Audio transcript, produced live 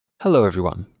Hello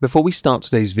everyone, before we start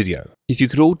today's video, if you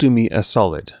could all do me a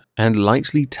solid and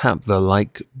lightly tap the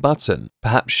like button,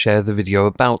 perhaps share the video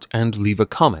about and leave a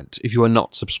comment. If you are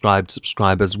not subscribed,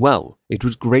 subscribe as well. It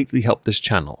would greatly help this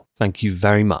channel. Thank you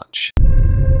very much.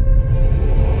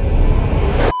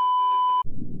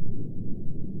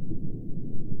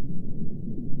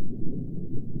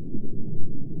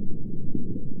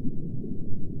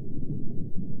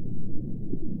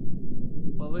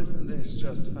 Well, isn't this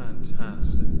just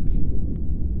fantastic?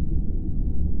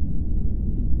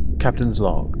 Captain's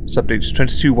Log, Subdates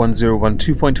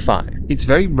 221012.5. It's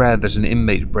very rare that an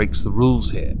inmate breaks the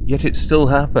rules here, yet it still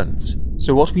happens.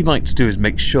 So what we like to do is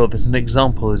make sure that an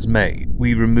example is made.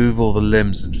 We remove all the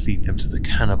limbs and feed them to the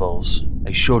cannibals.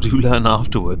 They sure do learn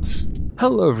afterwards.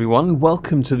 Hello everyone,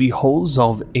 welcome to the Halls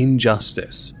of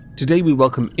Injustice. Today we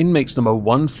welcome inmates number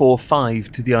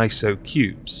 145 to the ISO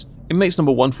cubes. Inmates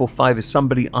number 145 is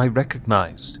somebody I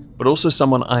recognized, but also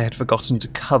someone I had forgotten to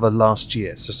cover last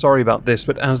year, so sorry about this,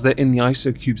 but as they're in the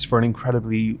ISO cubes for an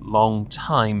incredibly long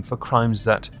time for crimes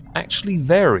that actually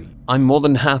vary, I'm more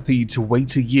than happy to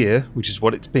wait a year, which is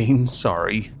what it's been,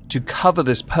 sorry, to cover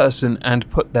this person and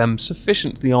put them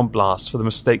sufficiently on blast for the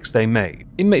mistakes they made.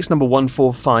 Inmates number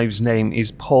 145's name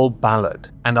is Paul Ballard,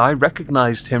 and I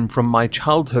recognized him from my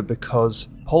childhood because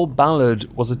Paul Ballard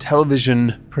was a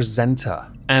television presenter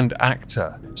and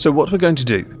actor. So what we're going to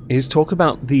do is talk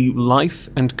about the life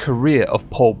and career of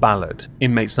Paul Ballard,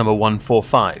 inmates number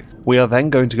 145. We are then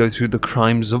going to go through the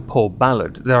crimes of Paul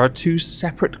Ballard. There are two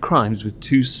separate crimes with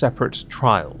two separate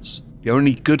trials. The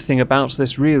only good thing about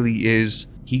this really is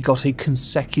he got a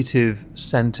consecutive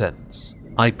sentence.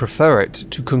 I prefer it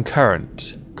to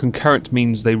concurrent. Concurrent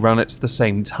means they run at the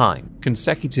same time.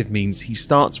 Consecutive means he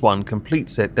starts one,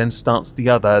 completes it, then starts the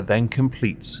other, then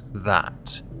completes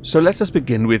that. So let us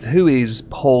begin with who is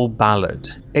Paul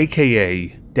Ballard, aka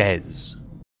Des.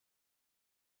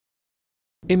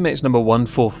 Inmate number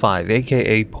 145,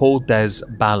 aka Paul Des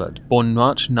Ballard, born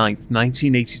March 9th,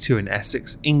 1982 in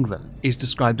Essex, England, is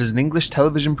described as an English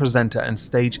television presenter and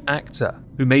stage actor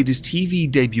who made his TV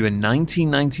debut in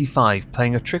 1995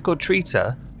 playing a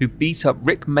trick-or-treater who beat up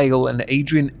Rick Mayall and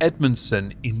Adrian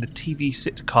Edmondson in the TV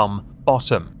sitcom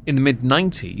Bottom. In the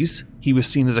mid-90s, he was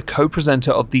seen as a co-presenter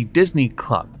of the Disney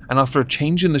Club, and after a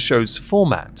change in the show's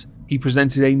format, he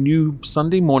presented a new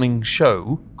Sunday morning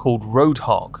show called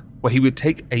Roadhog, where he would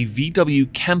take a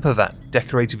VW camper van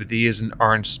decorated with ears and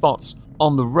orange spots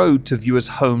on the road to viewers'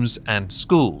 homes and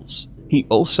schools. He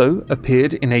also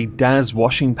appeared in a Daz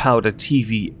washing powder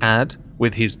TV ad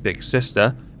with his big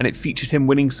sister, and it featured him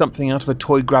winning something out of a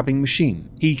toy-grabbing machine.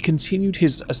 He continued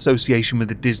his association with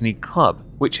the Disney Club,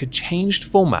 which had changed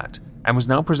format and was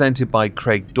now presented by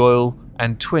Craig Doyle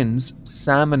and twins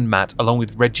Sam and Matt, along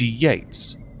with Reggie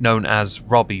Yates, known as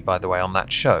Robbie by the way on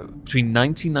that show, between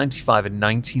 1995 and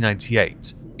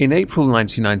 1998. In April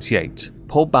 1998,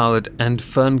 Paul Ballard and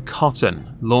Fern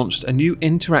Cotton launched a new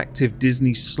interactive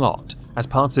Disney slot as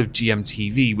part of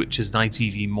GMTV, which is an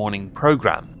ITV morning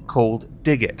program called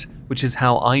Dig It, which is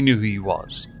how I knew who he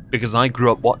was, because I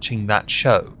grew up watching that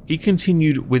show. He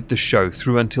continued with the show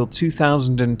through until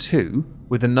 2002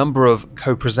 with a number of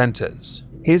co-presenters.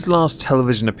 His last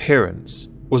television appearance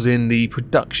was in the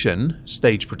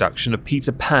stage production of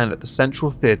Peter Pan at the Central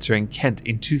Theatre in Kent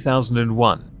in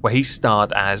 2001, where he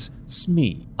starred as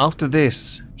Smee. After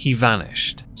this, he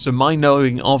vanished. So my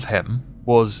knowing of him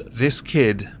was this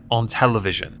kid on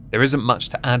television. There isn't much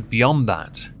to add beyond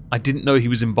that. I didn't know he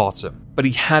was in Bottom, but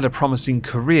he had a promising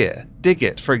career. Dig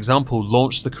It, for example,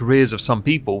 launched the careers of some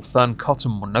people, Fern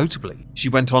Cotton more notably. She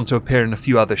went on to appear in a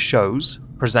few other shows,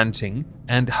 presenting,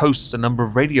 and hosts a number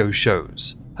of radio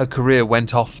shows. Her career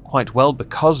went off quite well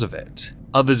because of it.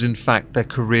 Others, in fact, their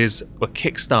careers were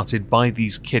kickstarted by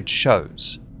these kids'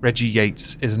 shows. Reggie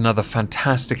Yates is another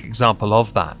fantastic example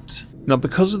of that. Now,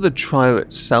 because of the trial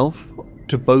itself,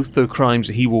 to both the crimes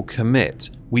that he will commit,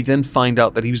 we then find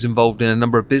out that he was involved in a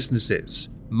number of businesses,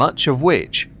 much of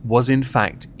which was in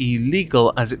fact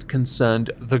illegal as it concerned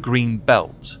the Green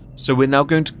Belt. So we're now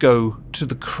going to go to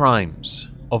the crimes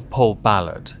of Paul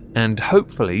Ballard and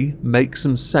hopefully make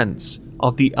some sense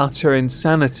of the utter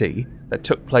insanity that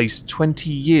took place 20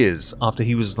 years after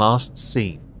he was last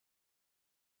seen.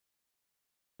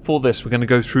 For this, we're going to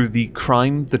go through the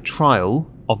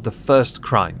trial of the first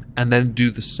crime, and then do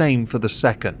the same for the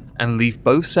second, and leave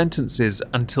both sentences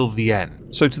until the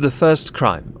end. So to the first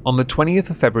crime, on the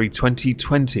 20th of February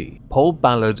 2020, Paul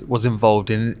Ballard was involved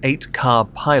in an 8-car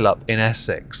pileup in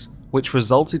Essex, which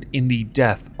resulted in the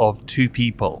death of 2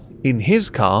 people. In his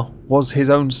car was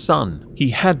his own son. He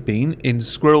had been in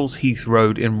Squirrels Heath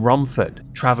Road in Romford,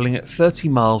 travelling at 30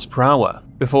 miles per hour,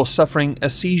 before suffering a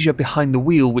seizure behind the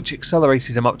wheel which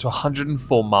accelerated him up to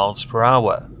 104 miles per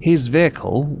hour. His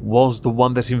vehicle was the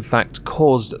one that in fact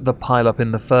caused the pileup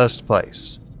in the first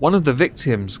place. One of the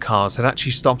victims' cars had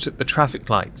actually stopped at the traffic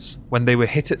lights when they were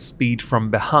hit at speed from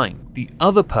behind. The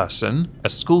other person, a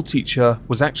schoolteacher,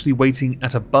 was actually waiting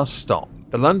at a bus stop.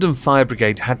 The London Fire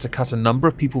Brigade had to cut a number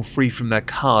of people free from their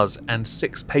cars, and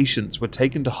 6 patients were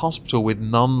taken to hospital with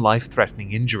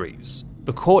non-life-threatening injuries.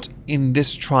 The court in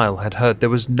this trial had heard there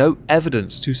was no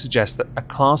evidence to suggest that a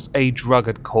Class A drug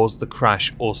had caused the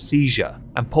crash or seizure,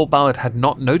 and Paul Ballard had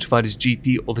not notified his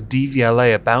GP or the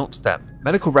DVLA about them.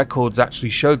 Medical records actually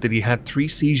showed that he had 3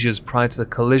 seizures prior to the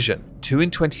collision, 2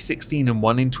 in 2016 and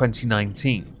 1 in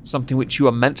 2019, something which you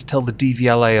are meant to tell the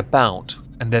DVLA about,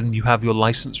 and then you have your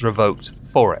license revoked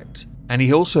for it. And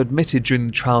he also admitted during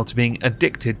the trial to being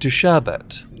addicted to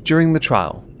sherbet. During the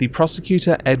trial, the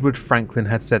prosecutor Edward Franklin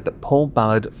had said that Paul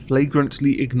Ballard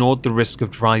flagrantly ignored the risk of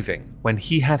driving when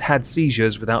he had had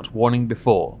seizures without warning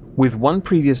before, with one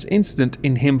previous incident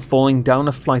in him falling down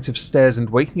a flight of stairs and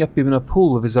waking up in a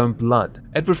pool of his own blood.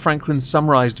 Edward Franklin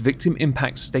summarized victim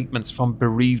impact statements from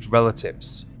bereaved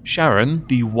relatives. Sharon,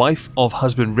 the wife of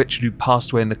husband Richard who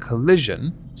passed away in the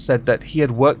collision, said that he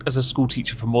had worked as a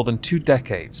schoolteacher for more than 2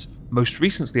 decades, most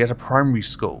recently at a primary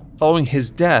school. Following his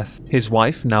death, his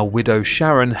wife, now widow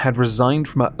Sharon, had resigned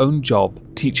from her own job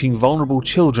teaching vulnerable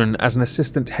children as an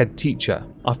assistant head teacher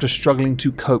after struggling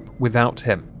to cope without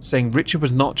him, saying Richard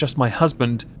was not just my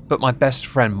husband, but my best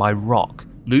friend, my rock.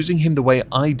 Losing him the way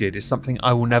I did is something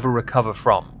I will never recover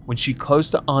from. When she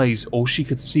closed her eyes, all she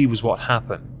could see was what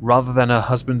happened, rather than her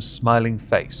husband's smiling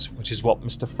face, which is what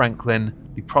Mr. Franklin,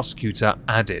 the prosecutor,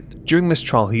 added. During this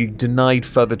trial, he denied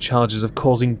further charges of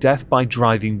causing death by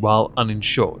driving while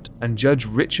uninsured, and Judge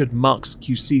Richard Marks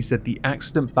QC said the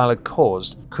accident Ballard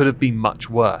caused could have been much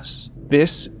worse.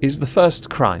 This is the first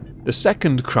crime. The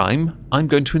second crime, I'm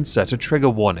going to insert a trigger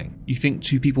warning. You think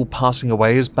 2 people passing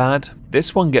away is bad?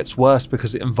 This one gets worse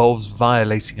because it involves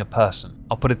violating a person.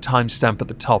 I'll put a timestamp at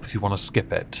the top if you want to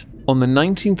skip it. On the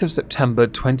 19th of September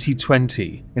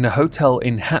 2020, in a hotel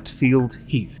in Hatfield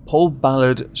Heath, Paul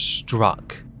Ballard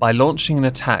struck by launching an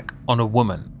attack on a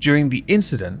woman. During the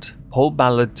incident, Paul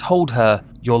Ballard told her,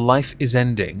 "Your life is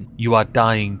ending. You are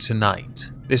dying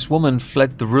tonight." This woman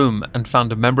fled the room and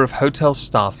found a member of hotel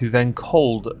staff who then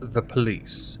called the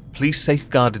police. Police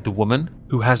safeguarded the woman,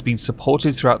 who has been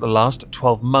supported throughout the last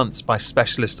 12 months by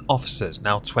specialist officers,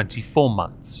 now 24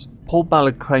 months. Paul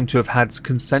Ballard claimed to have had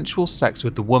consensual sex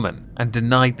with the woman and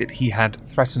denied that he had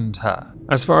threatened her.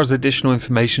 As far as additional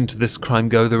information to this crime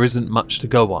go, there isn't much to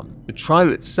go on. The trial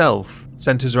itself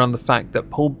centers around the fact that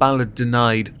Paul Ballard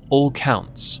denied all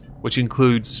counts, which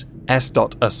includes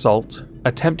S.assault,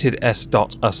 attempted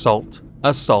S.assault,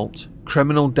 assault,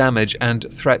 criminal damage, and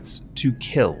threats to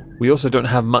kill. We also don't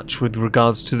have much with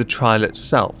regards to the trial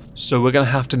itself, so we're going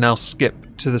to have to now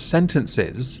skip to the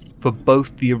sentences for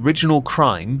both the original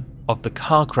crime of the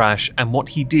car crash and what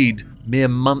he did mere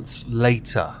months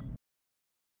later.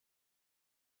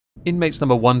 Inmates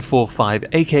number 145,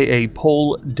 aka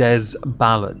Paul Des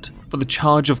Ballard. For the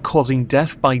charge of causing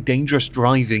death by dangerous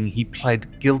driving, he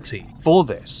pled guilty. For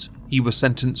this, he was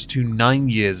sentenced to 9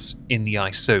 years in the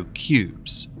ISO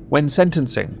cubes. When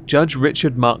sentencing, Judge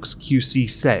Richard Marks QC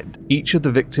said, "Each of the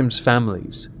victims'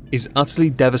 families is utterly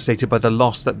devastated by the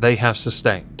loss that they have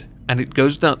sustained, and it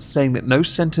goes without saying that no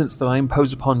sentence that I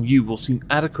impose upon you will seem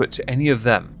adequate to any of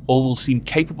them, or will seem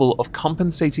capable of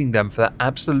compensating them for that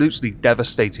absolutely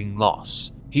devastating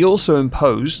loss." He also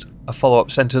imposed a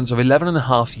follow-up sentence of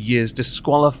 11.5 years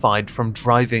disqualified from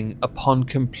driving upon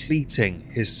completing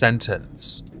his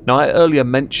sentence. Now, I earlier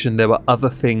mentioned there were other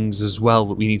things as well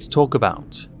that we need to talk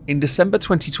about. In December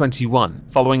 2021,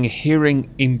 following a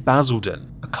hearing in Basildon,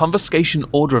 a confiscation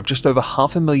order of just over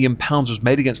 £500,000 was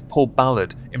made against Paul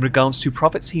Ballard in regards to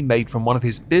profits he made from one of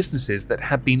his businesses that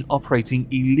had been operating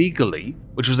illegally,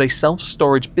 which was a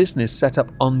self-storage business set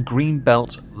up on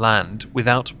Greenbelt land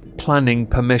without planning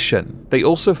permission. They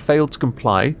also failed to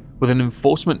comply with an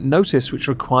enforcement notice which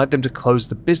required them to close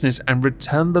the business and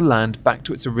return the land back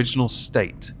to its original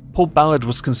state. Paul Ballard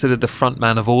was considered the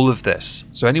frontman of all of this,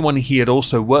 so anyone he had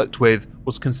also worked with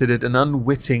was considered an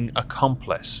unwitting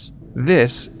accomplice.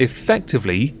 This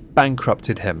effectively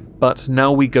bankrupted him. But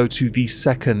now we go to the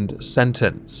second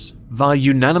sentence. Via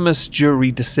unanimous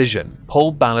jury decision,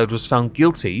 Paul Ballard was found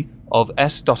guilty of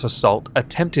S.assault,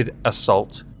 attempted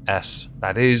assault, S,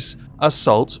 that is,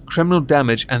 assault, criminal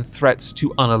damage, and threats to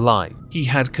unalive. He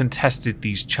had contested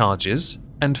these charges,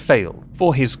 and failed.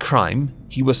 For his crime,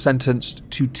 he was sentenced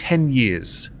to 10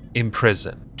 years in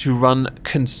prison, to run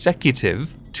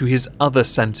consecutive to his other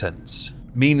sentence,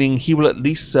 meaning he will at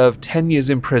least serve 10 years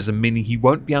in prison, meaning he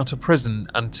won't be out of prison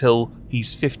until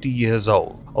he's 50 years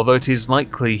old, although it is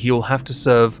likely he will have to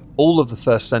serve all of the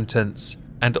first sentence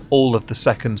and all of the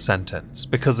second sentence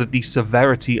because of the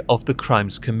severity of the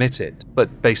crimes committed.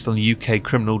 But based on the UK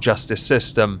criminal justice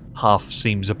system, half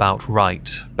seems about right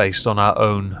based on our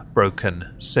own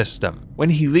broken system.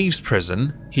 When he leaves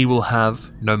prison, he will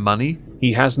have no money,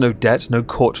 he has no debt, no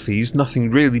court fees, nothing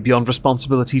really beyond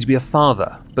responsibility to be a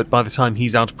father. But by the time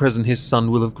he's out of prison, his son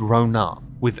will have grown up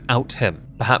without him,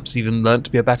 perhaps even learnt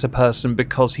to be a better person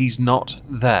because he's not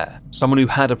there. Someone who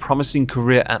had a promising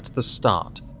career at the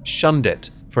start shunned it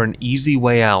for an easy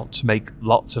way out to make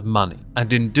lots of money,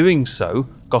 and in doing so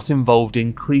got involved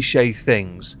in cliche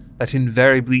things that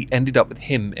invariably ended up with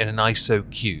him in an ISO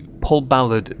queue. Paul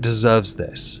Ballard deserves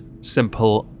this.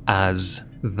 Simple as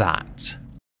that.